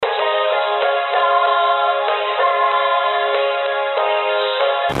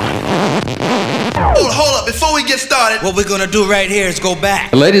Hold up, before we get started, what we're gonna do right here is go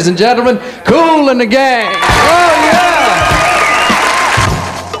back. Ladies and gentlemen, Kool and the Gang. Oh, yeah!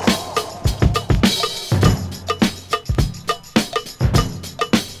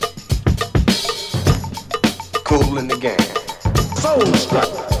 Kool and the Gang. Soul Struck.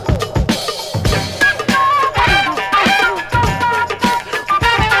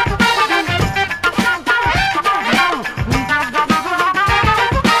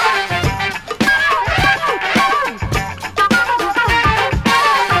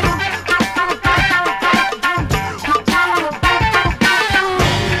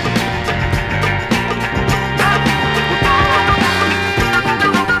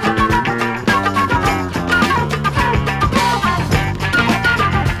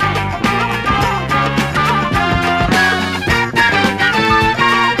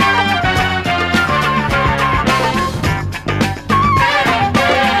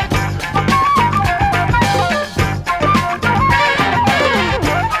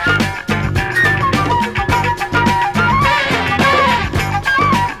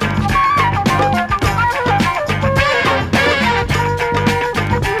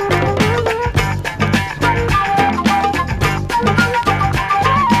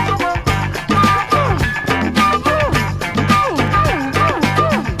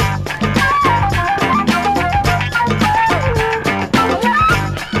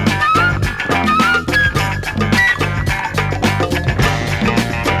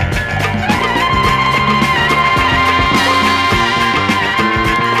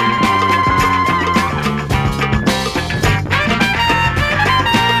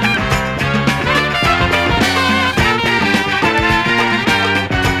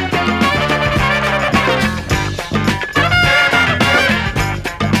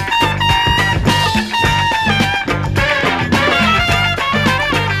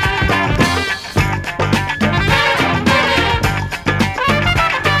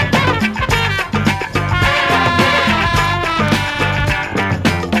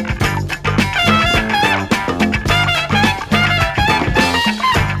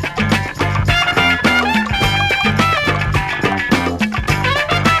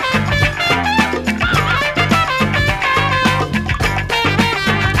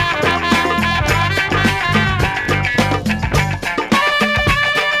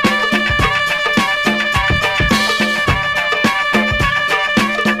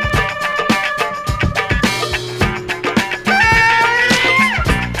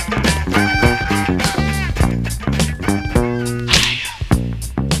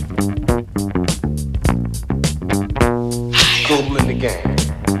 Kool and the Gang.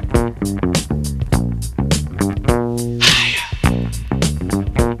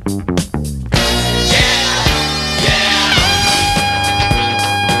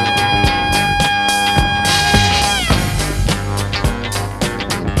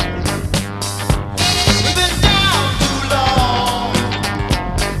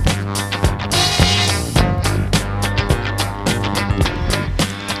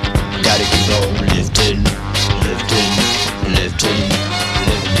 Gotta keep on lifting, lifting, lifting,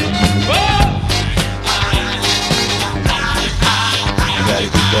 lifting. Gotta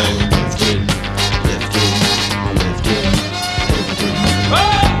keep on lifting, lifting, lifting, lifting.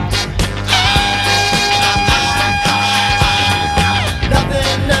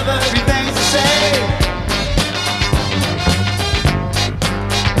 Nothing ever remains the same.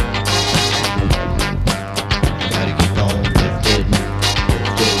 Gotta keep on lifting,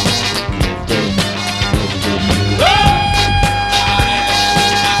 lifting, lifting, lifting.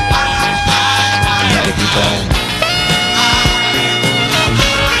 Gotta keep on.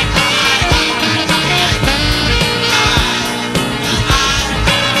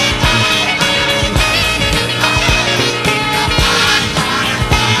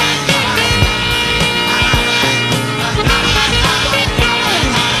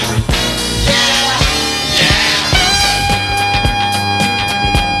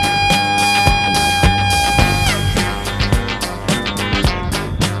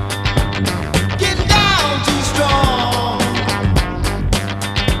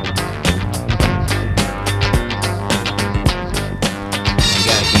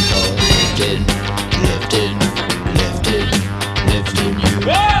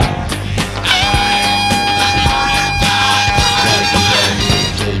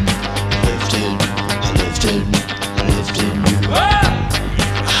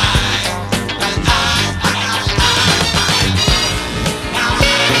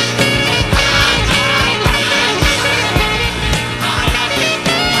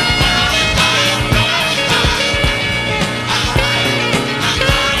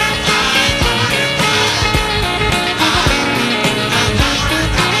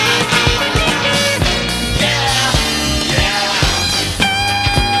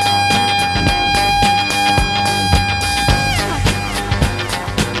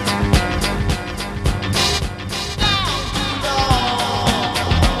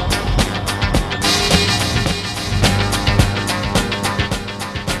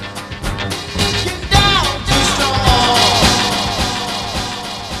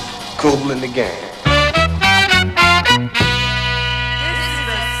 Cool in the game. This is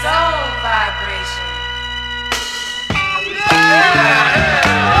a soul vibration.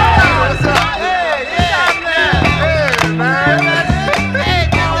 What's up? Hey, man. Hey, this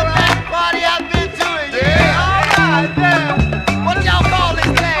the best party I've been to in years. All right, man. What do y'all call this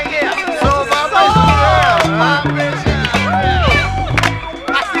thing here? Soul vibration.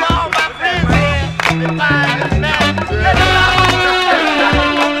 I see all my friends here. They find this man.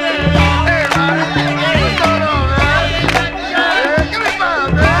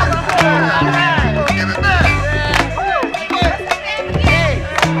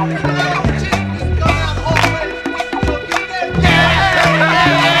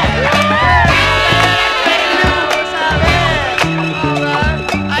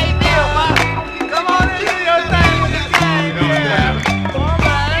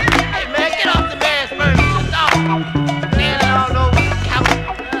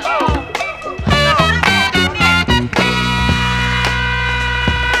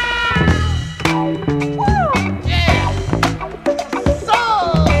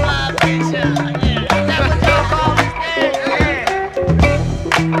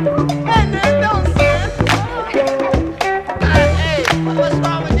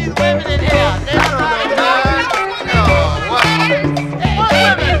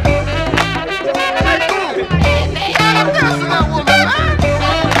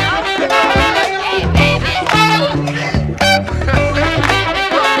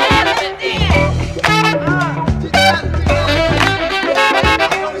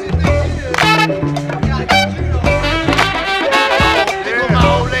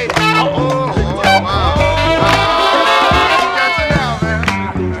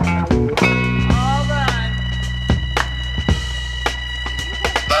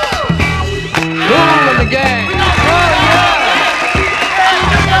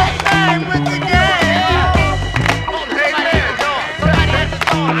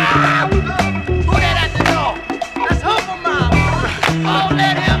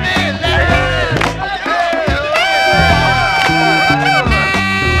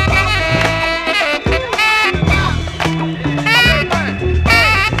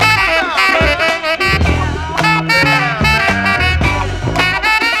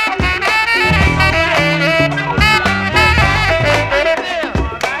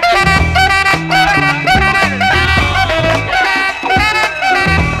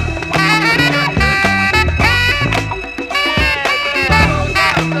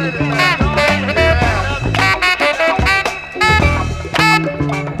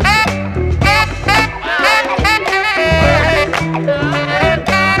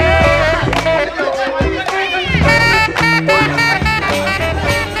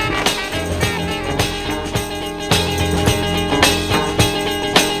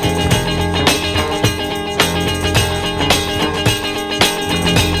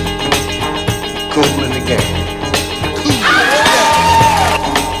 Cool in the game.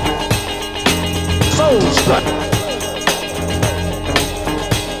 Soul Strut.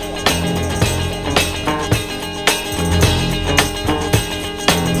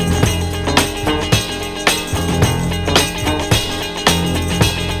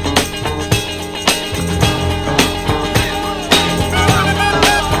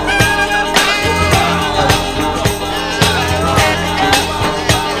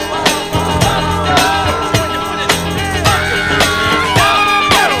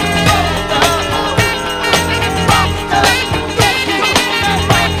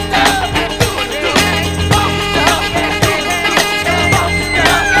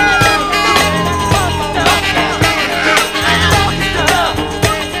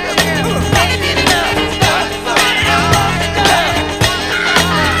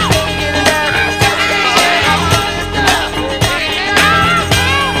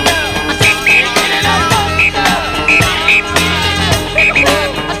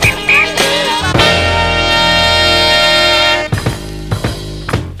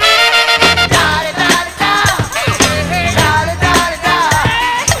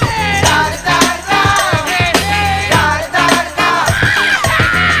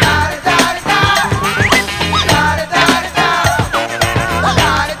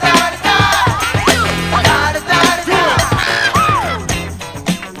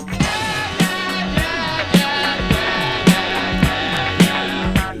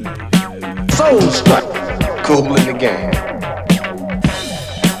 Soul Strut. Cool in the game.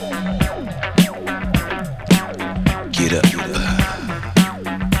 Get up.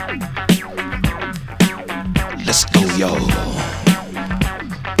 Let's go, y'all.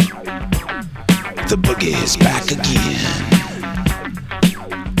 The boogie is back again.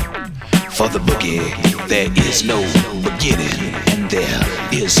 For the boogie, there is no beginning and there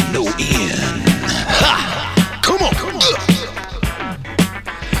is no end. Ha! Come on,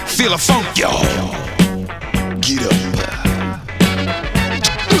 feel a funk, y'all. Get up.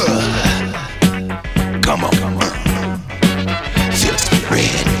 Come on, feel the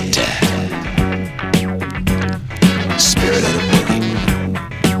spirit. Spirit of the boogie.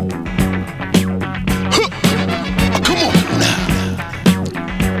 Come on now.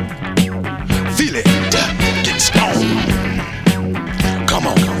 Feel it. Get stoned. Come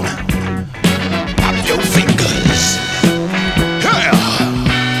on. Pop your fingers. Yeah.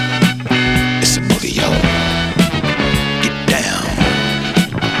 It's a boogie, y'all. Get down.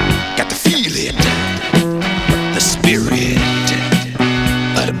 Got to feel it. The spirit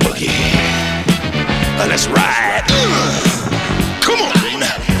of the boogie. Let's ride. Come on.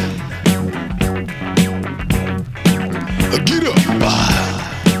 Get up.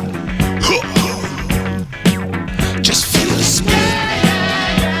 Just feel the spirit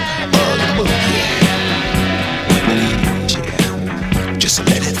of the boogie. When it hits you, just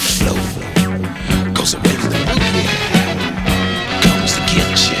let it flow. Cause when the boogie comes to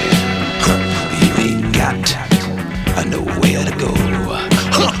get you, you ain't got nowhere to go.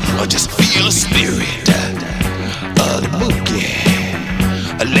 Or just feel the spirit of the boogie.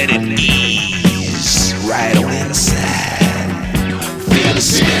 Let it ease right on inside. Feel the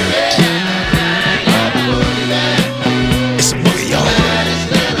spirit. It's a boogie, y'all.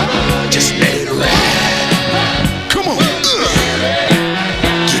 Just let it ride. Come on.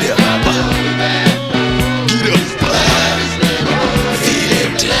 Get up. Get up. Feel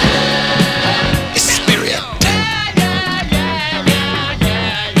it. It's spirit.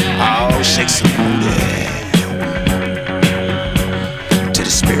 Oh, shake some booty to the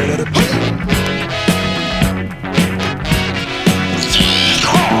spirit of the boogie.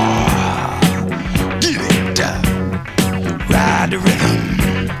 Get it. Ride the rhythm.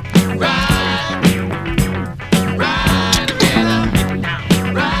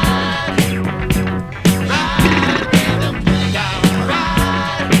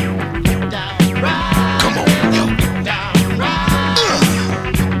 Come on, yo.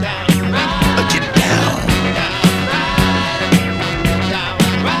 Get down.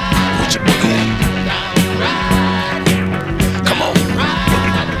 With your boogie. Come on.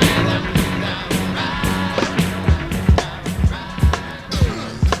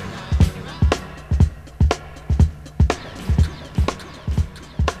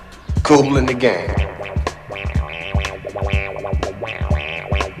 Cool in the game.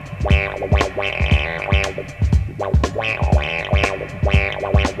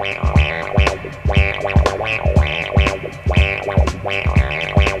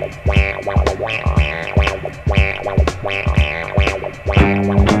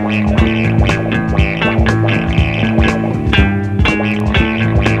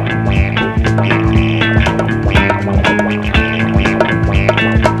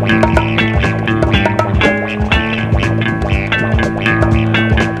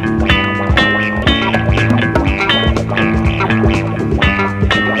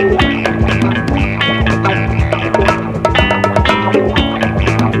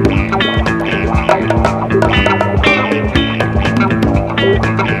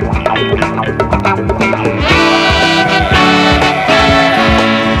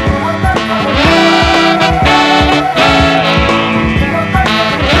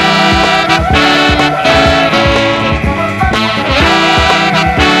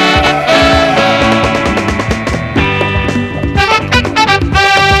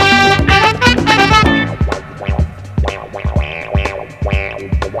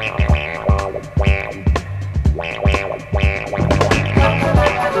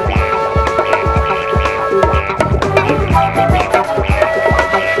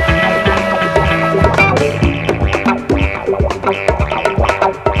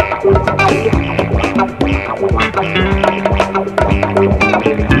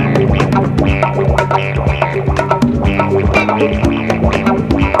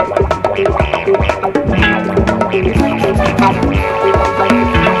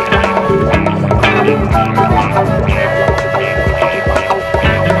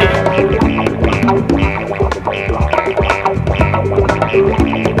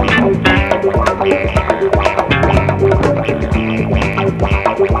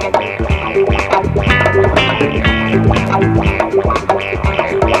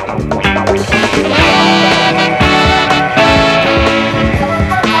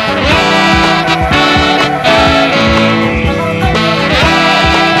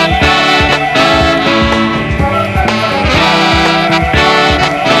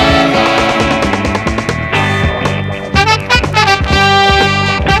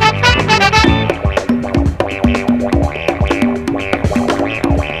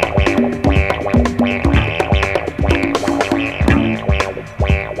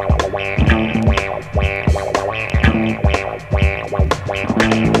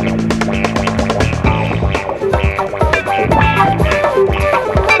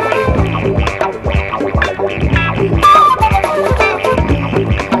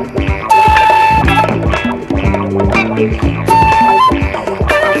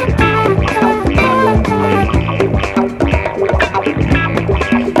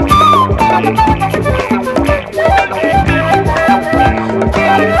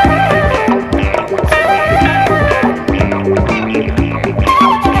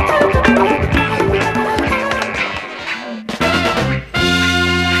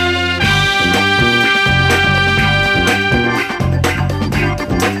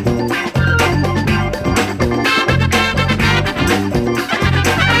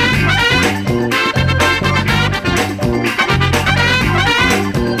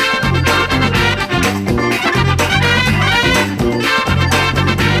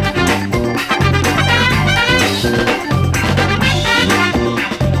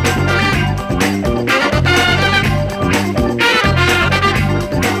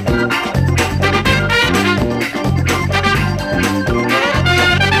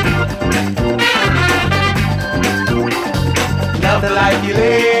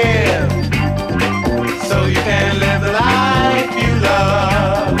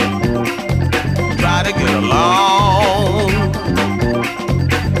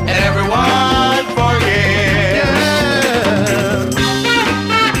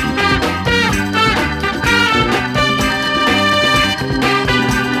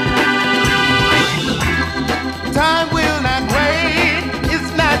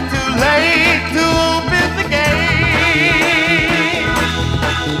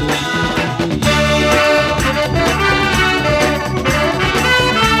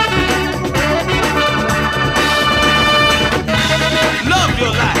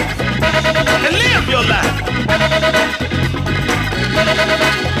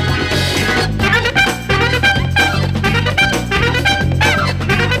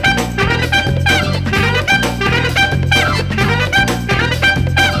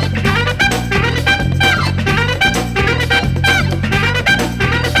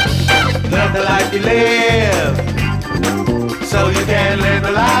 and live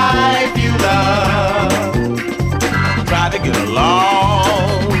the life you love. Try to get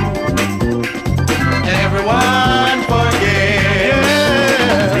along, and everyone forget.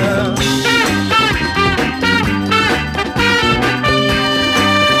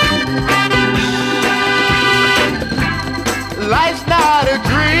 Life's not a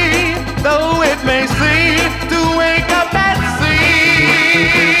dream, though it may seem, to wake up and see.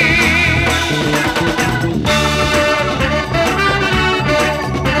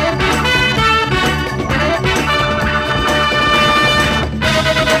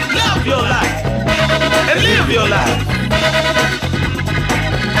 Love your life and live your life.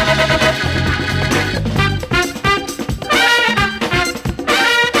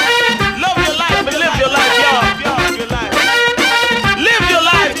 Love your life and live your life, y'all. Live your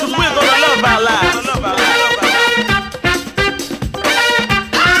life, 'cause we're gonna love our lives.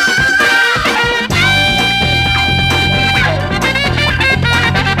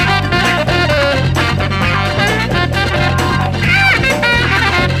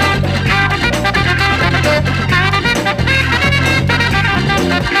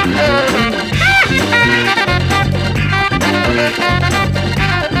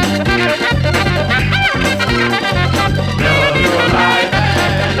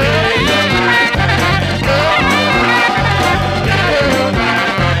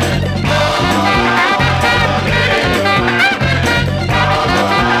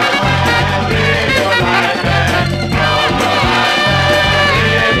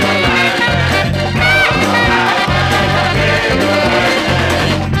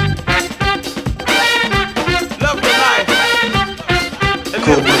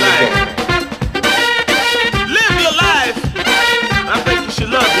 Live your life. I think you should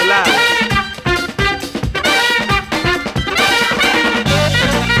love your life.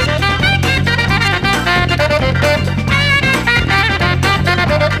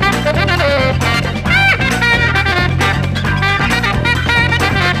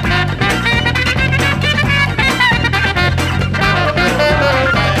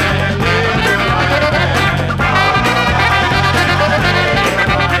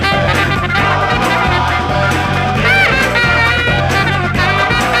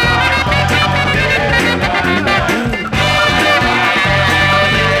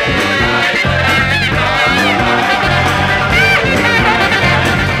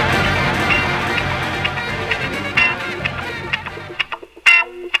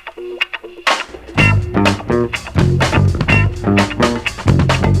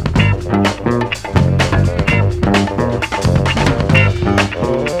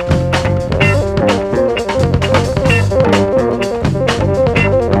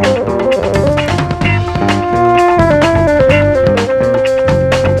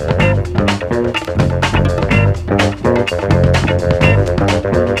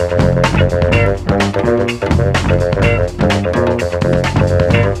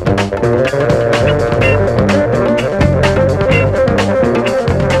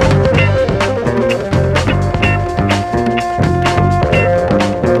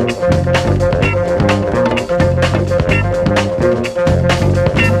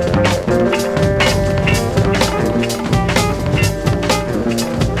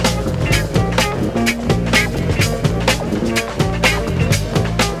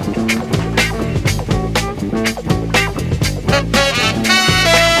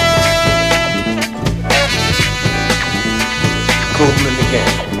 Cool in the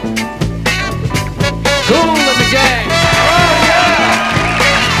game. Cool in the gang.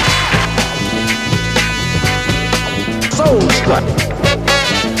 Soul Strut.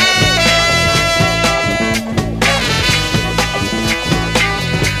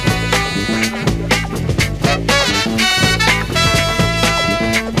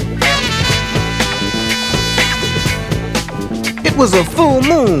 It was a full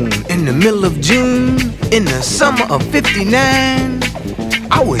moon in the middle of June in the summer of '59.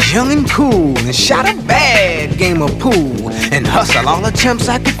 I was young and cool and shot a bad game of pool and hustled all the chumps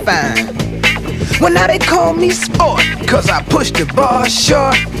I could find. Well, now they call me sport, 'cause I pushed the bar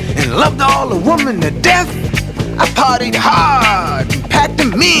short and loved all the women to death. I partied hard and packed a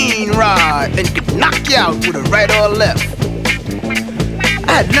mean rod and could knock you out with a right or a left.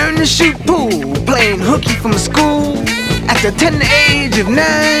 I had learned to shoot pool, playing hooky from school at the tender age of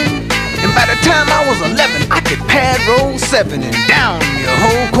 9. And by the time I was 11, I could pad roll 7 and down me a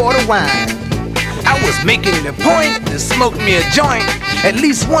whole quart of wine. I was making it a point to smoke me a joint at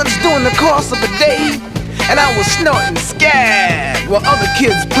least once during the course of a day. And I was snorting scab while other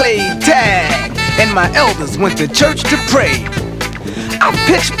kids played tag and my elders went to church to pray. I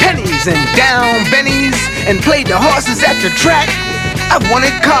pitched pennies and down bennies and played the horses at the track. I've won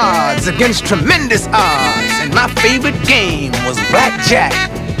at cards against tremendous odds, and my favorite game was blackjack.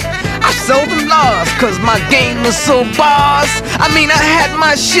 I seldom lost cause my game was so boss. I mean, I had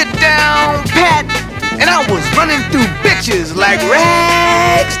my shit down pat, and I was running through bitches like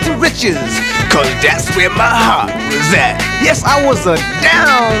rags to riches, cause that's where my heart was at. Yes, I was a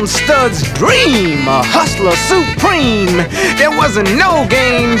down stud's dream, a hustler supreme. There wasn't no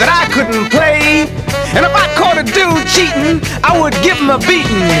game that I couldn't play, and if I caught a dude cheating, I would give him a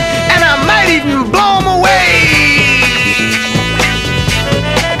beating, and I might even blow him away.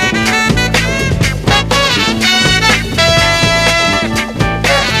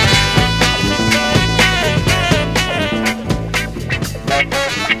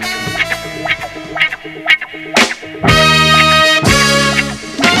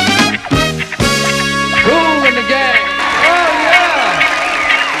 Cool in the gang. Oh yeah.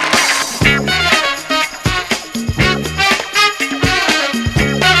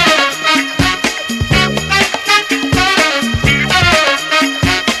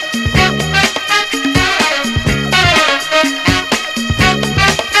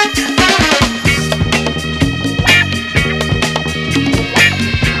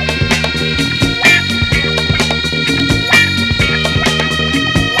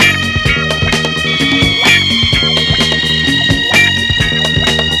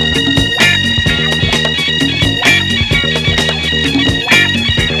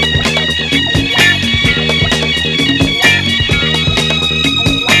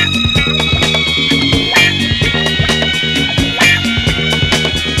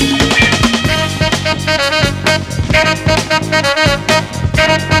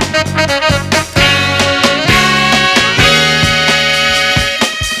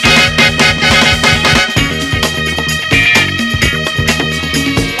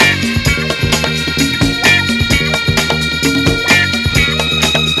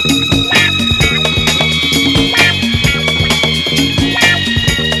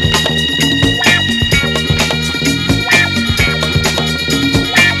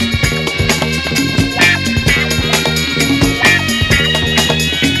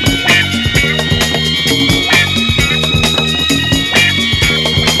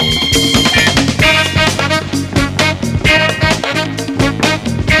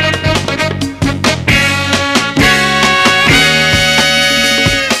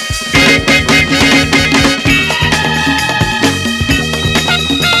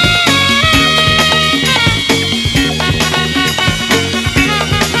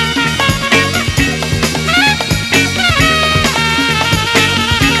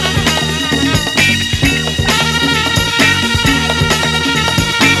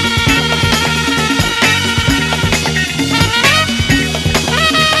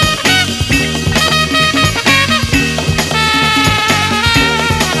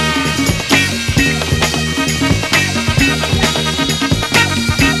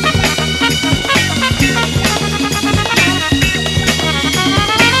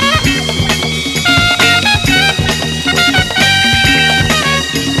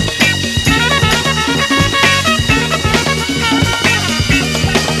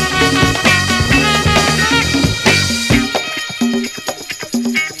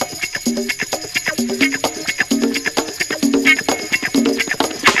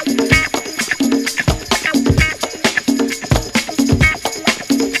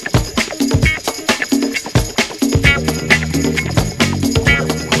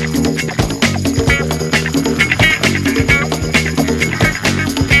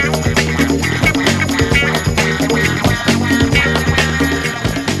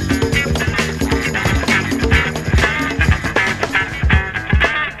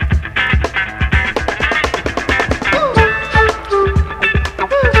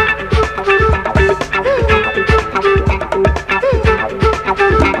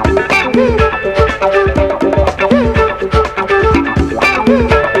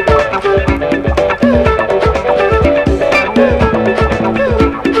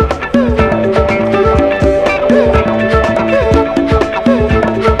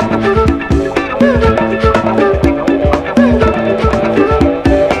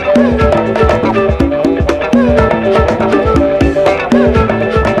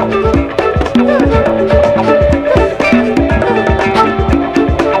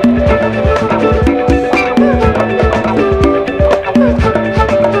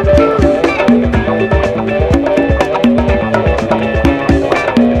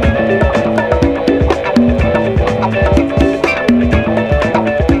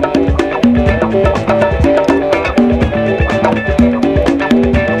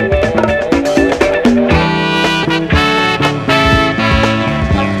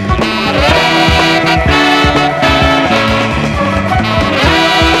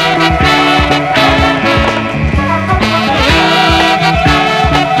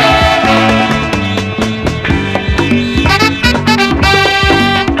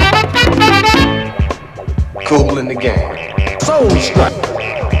 Cool in the game. Soul Strike.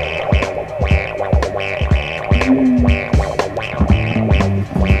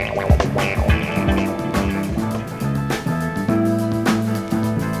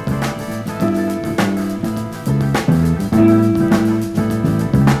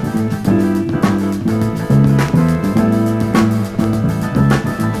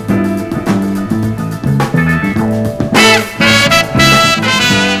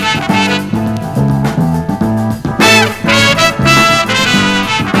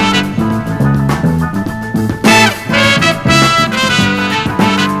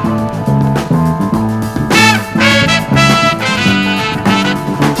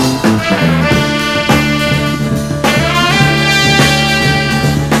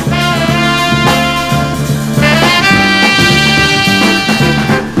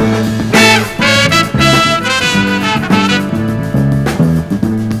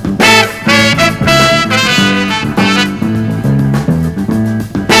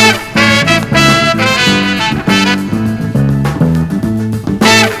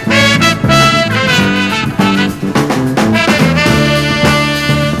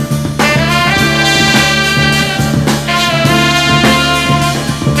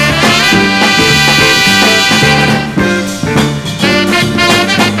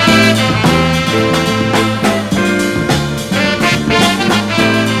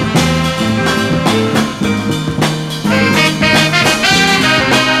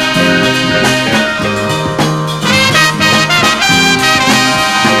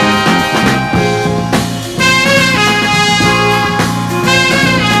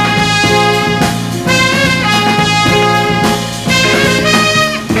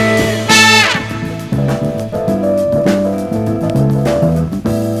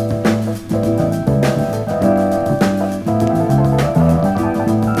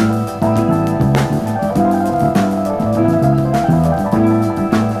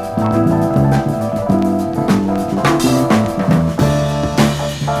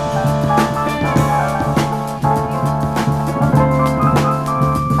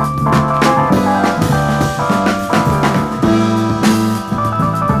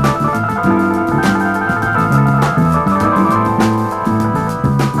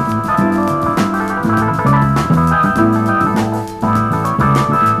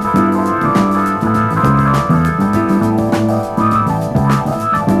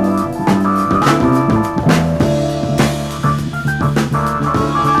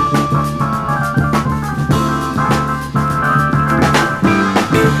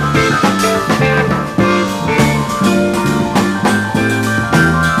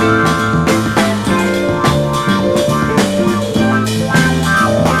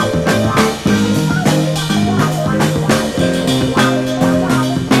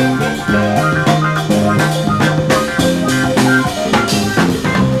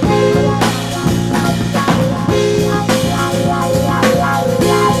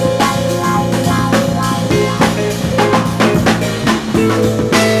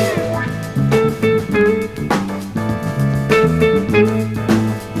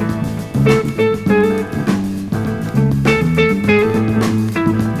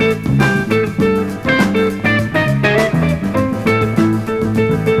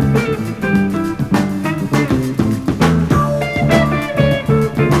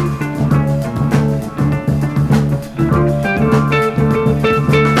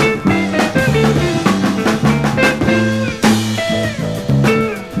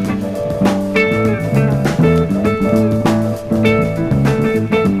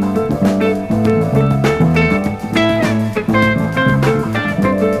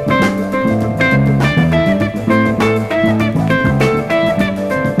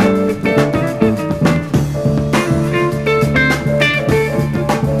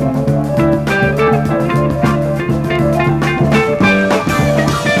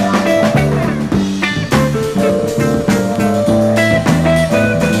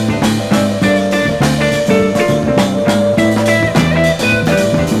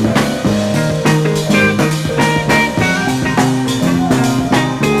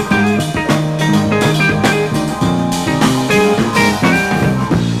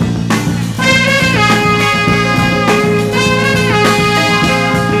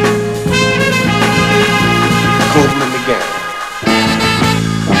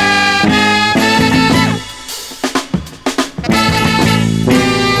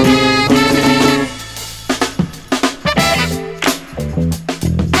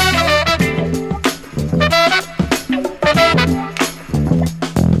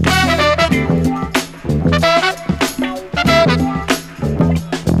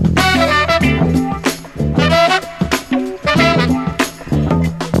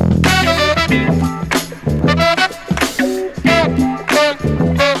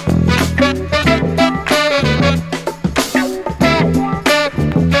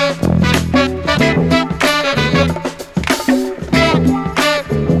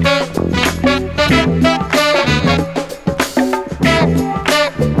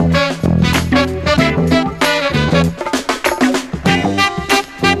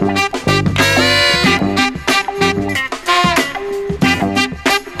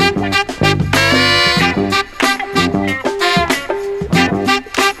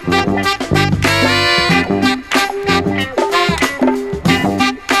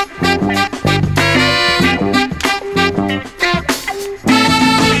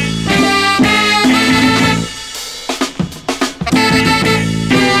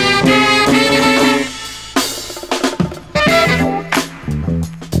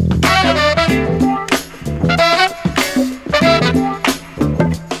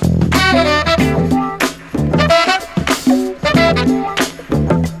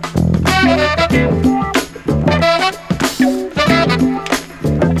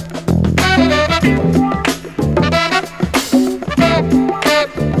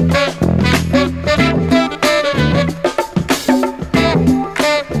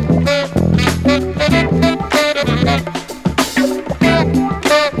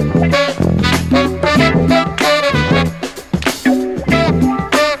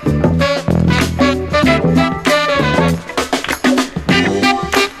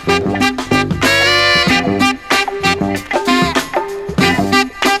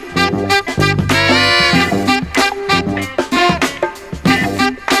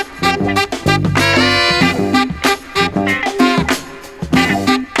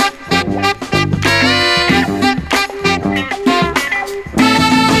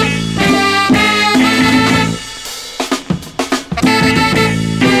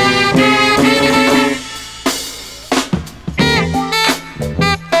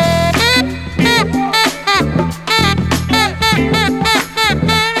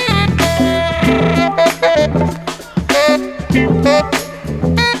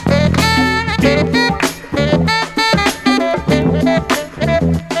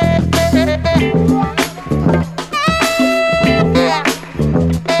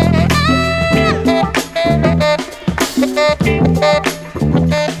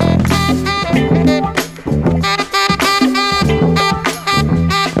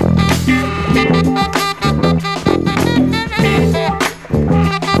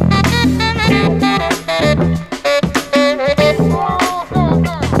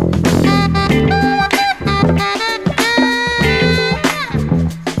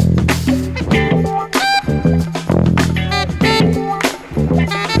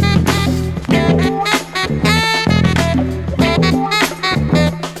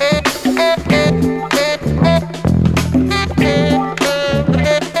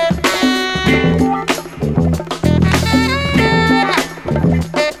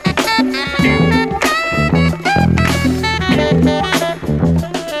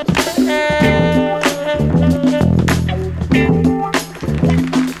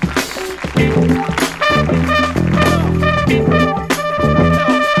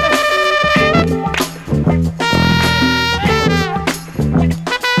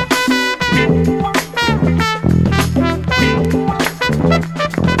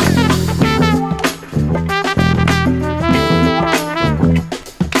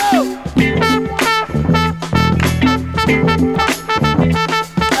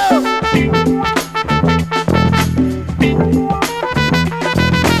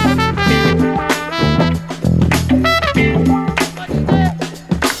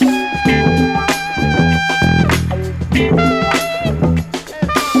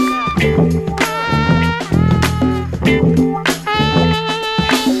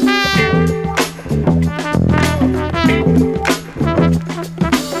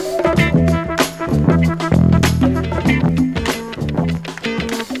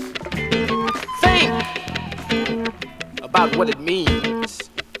 About what it means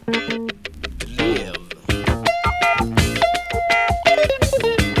to live.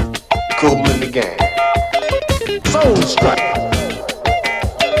 Cool in the game. Soul Strike.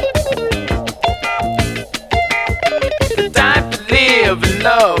 The time to live and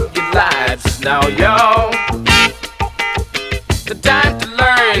love your lives is now, y'all. The time to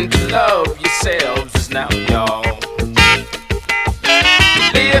learn to love yourselves is now, y'all.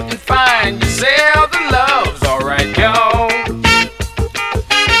 Live and find yourself the love's alright, y'all.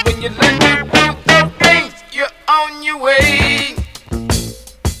 When you learn to do those things, you're on your way.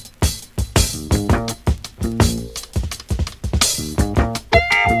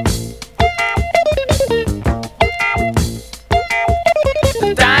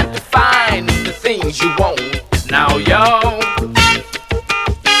 The time to find the things you want is now, y'all.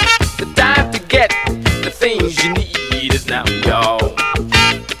 The time to get the things you need is now, y'all.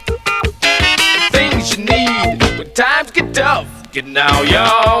 Things you need when times get tough, get now,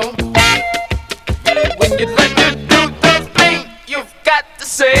 y'all. When you learn to do those things, you've got to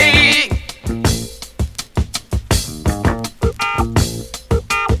say.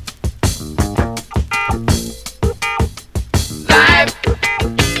 Life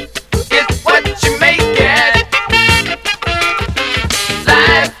is what you make it.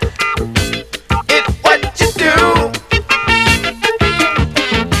 Life is what you do.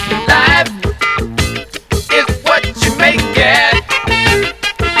 Life is what you make it.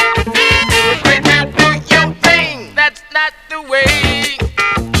 When you do your thing, that's not the way.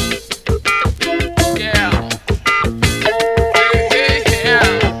 Yeah. Yeah.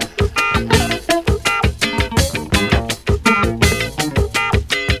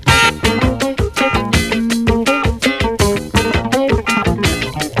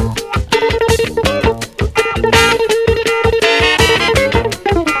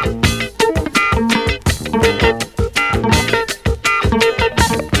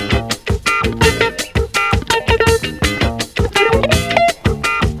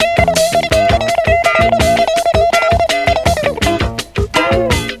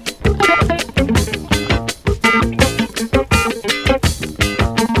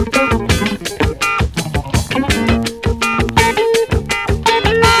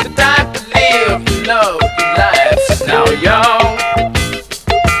 The time to live and love your lives is now, y'all.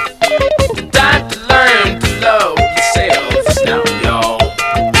 The time to learn to love yourselves is now, y'all.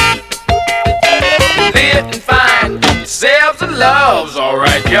 Live and find yourselves a love's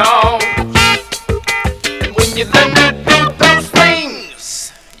alright, y'all. And when you learn to do those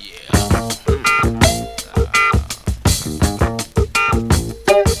things,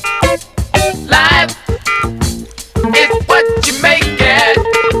 life is what you make it.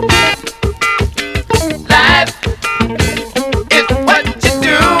 Life is what you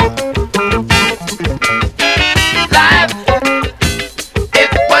do. Life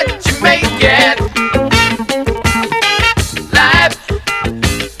is what you make it. Life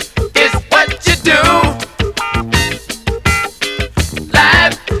is what you do.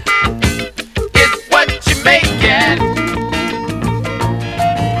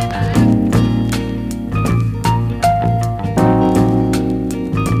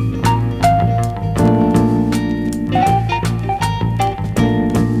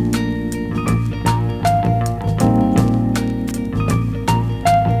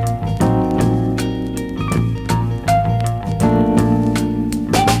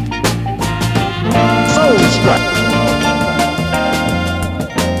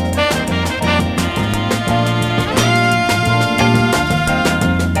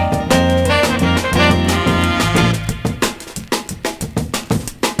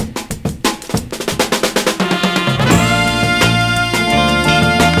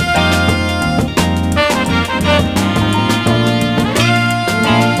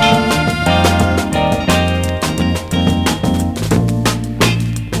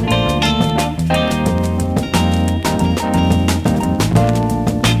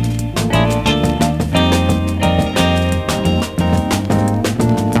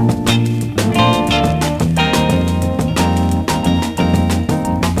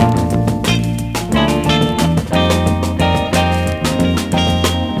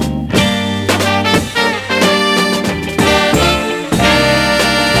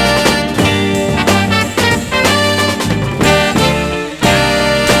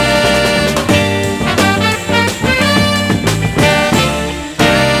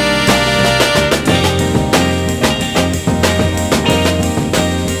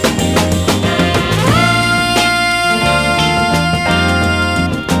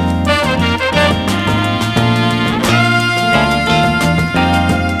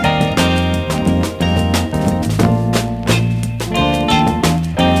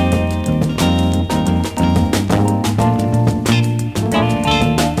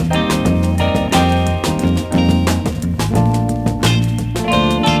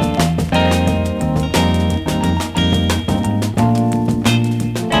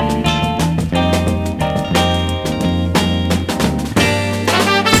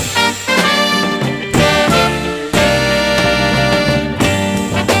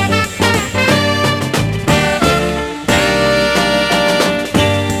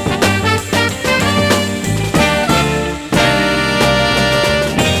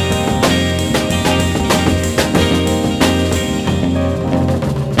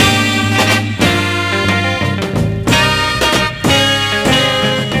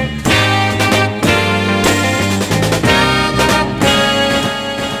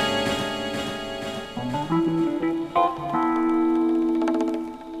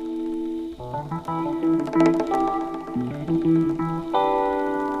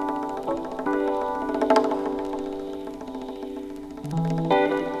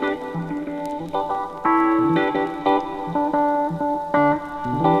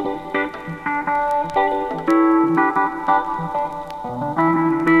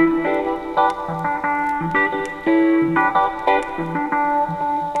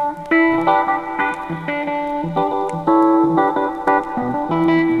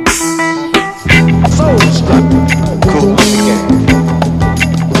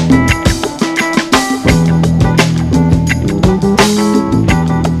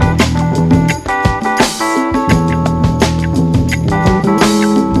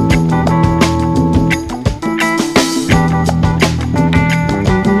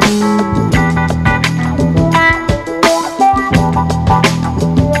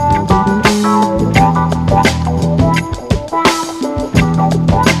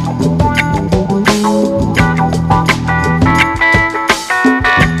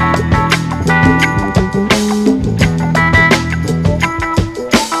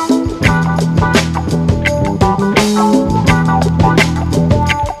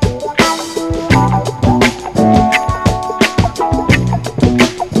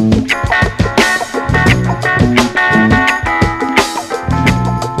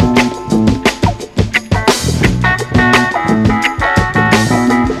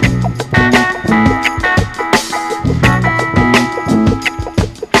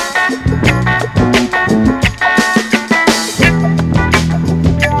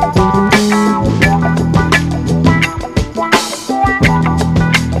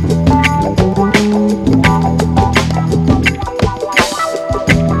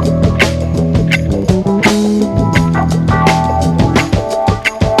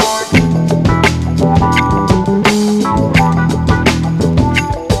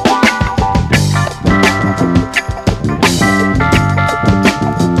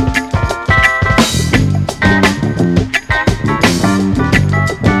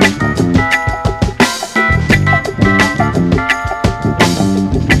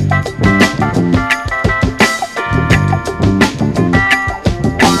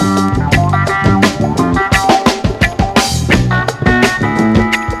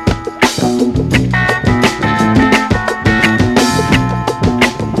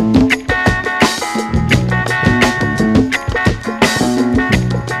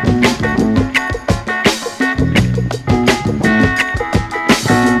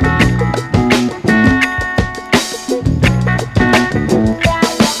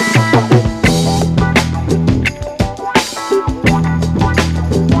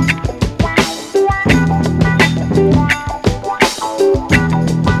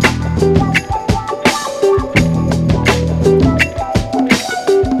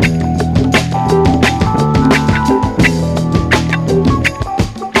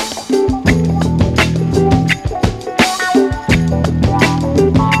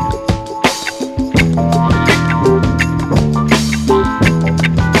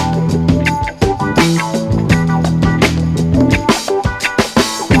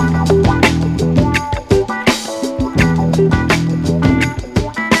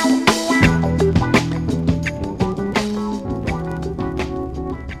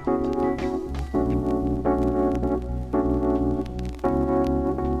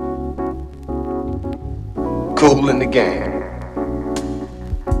 game.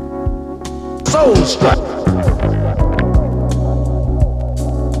 Soul Strike.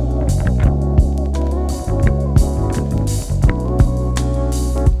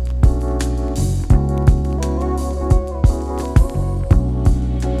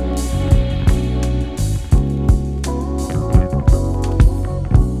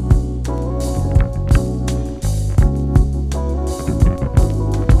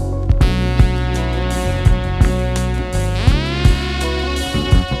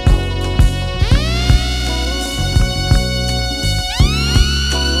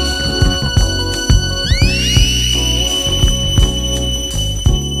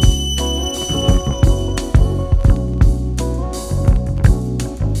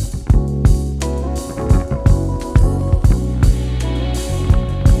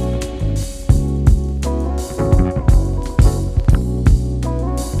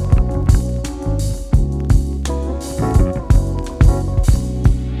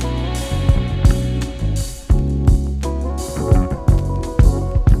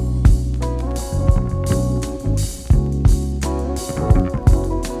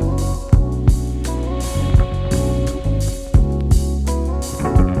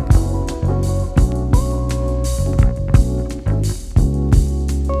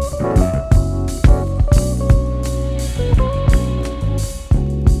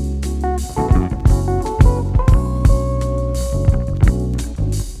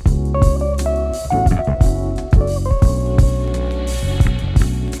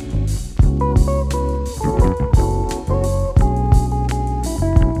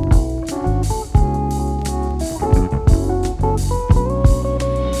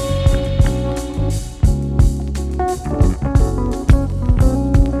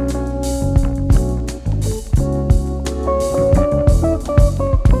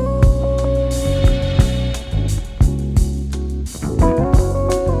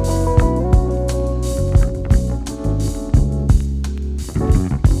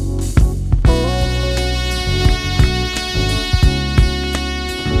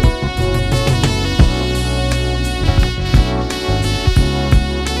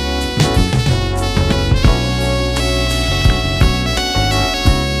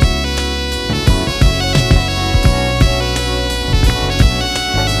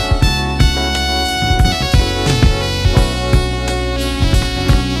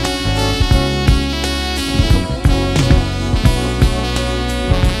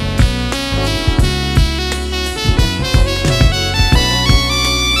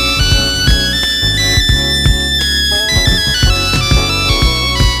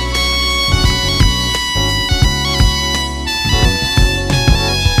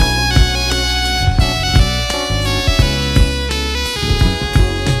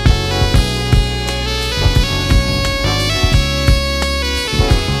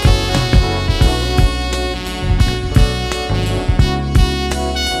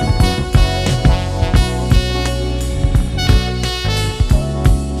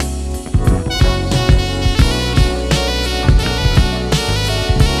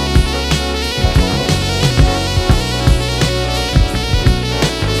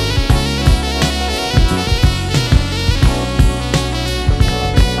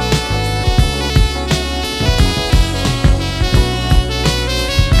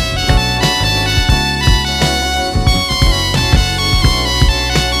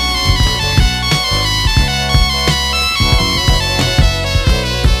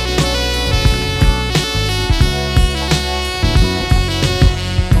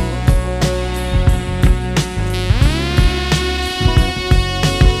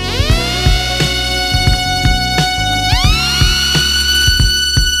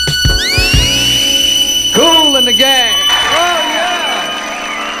 and the gang. Oh, yeah.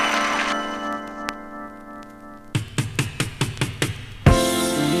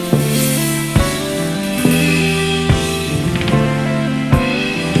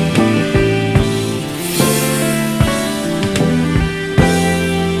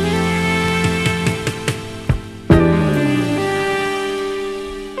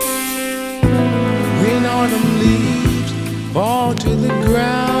 When autumn leaves fall to the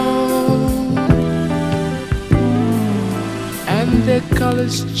ground and their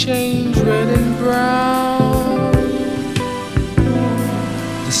colors change red and brown,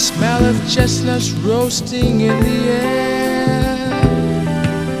 the smell of chestnuts roasting in the air,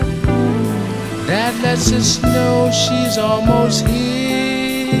 that lets us know she's almost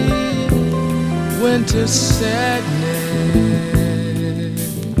here. Winter sadness,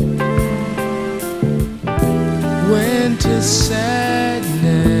 winter sadness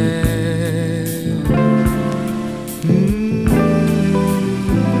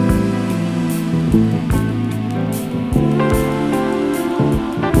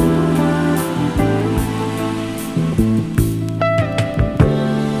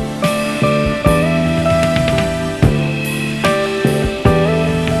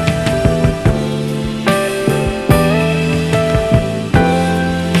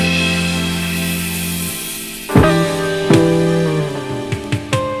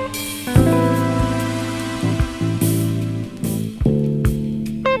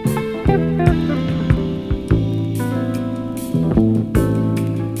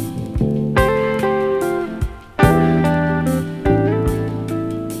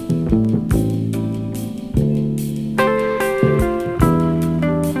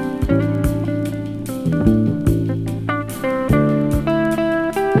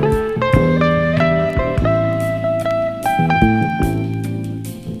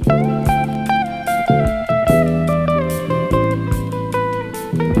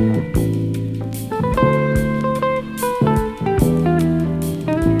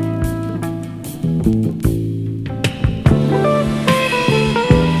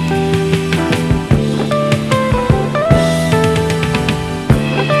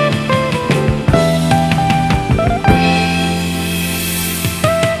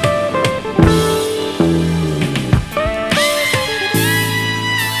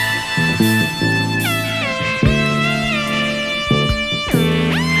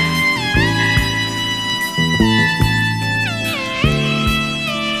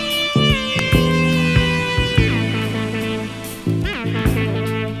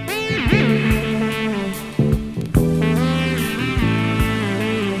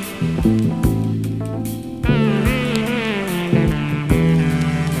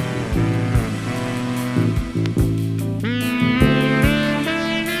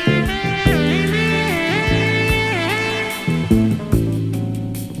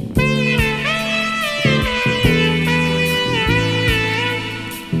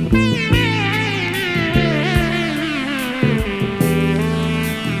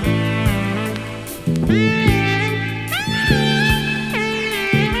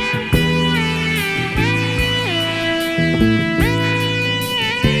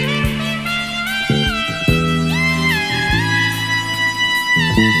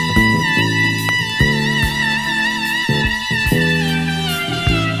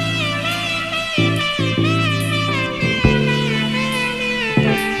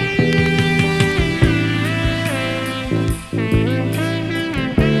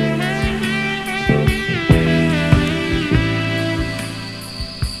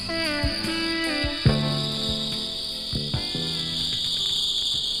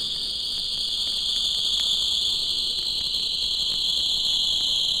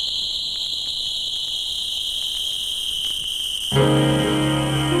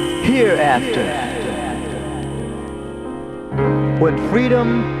hereafter, when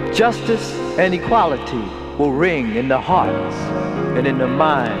freedom, justice, and equality will ring in the hearts and in the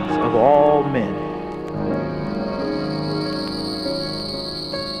minds of all men.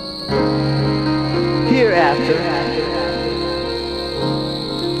 Hereafter,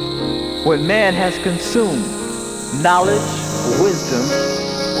 when man has consumed knowledge, wisdom,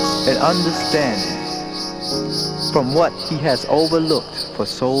 and understanding from what he has overlooked for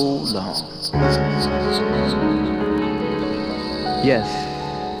so long. Yes,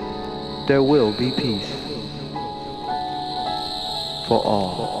 there will be peace for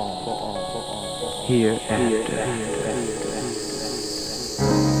all hereafter.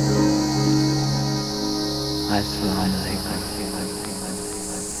 Assalamu alaikum.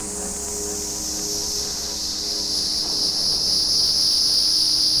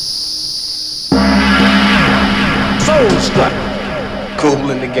 Soul Struck.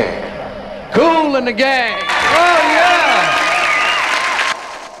 Cool in the Gang. Cool in the Gang. Oh, yeah.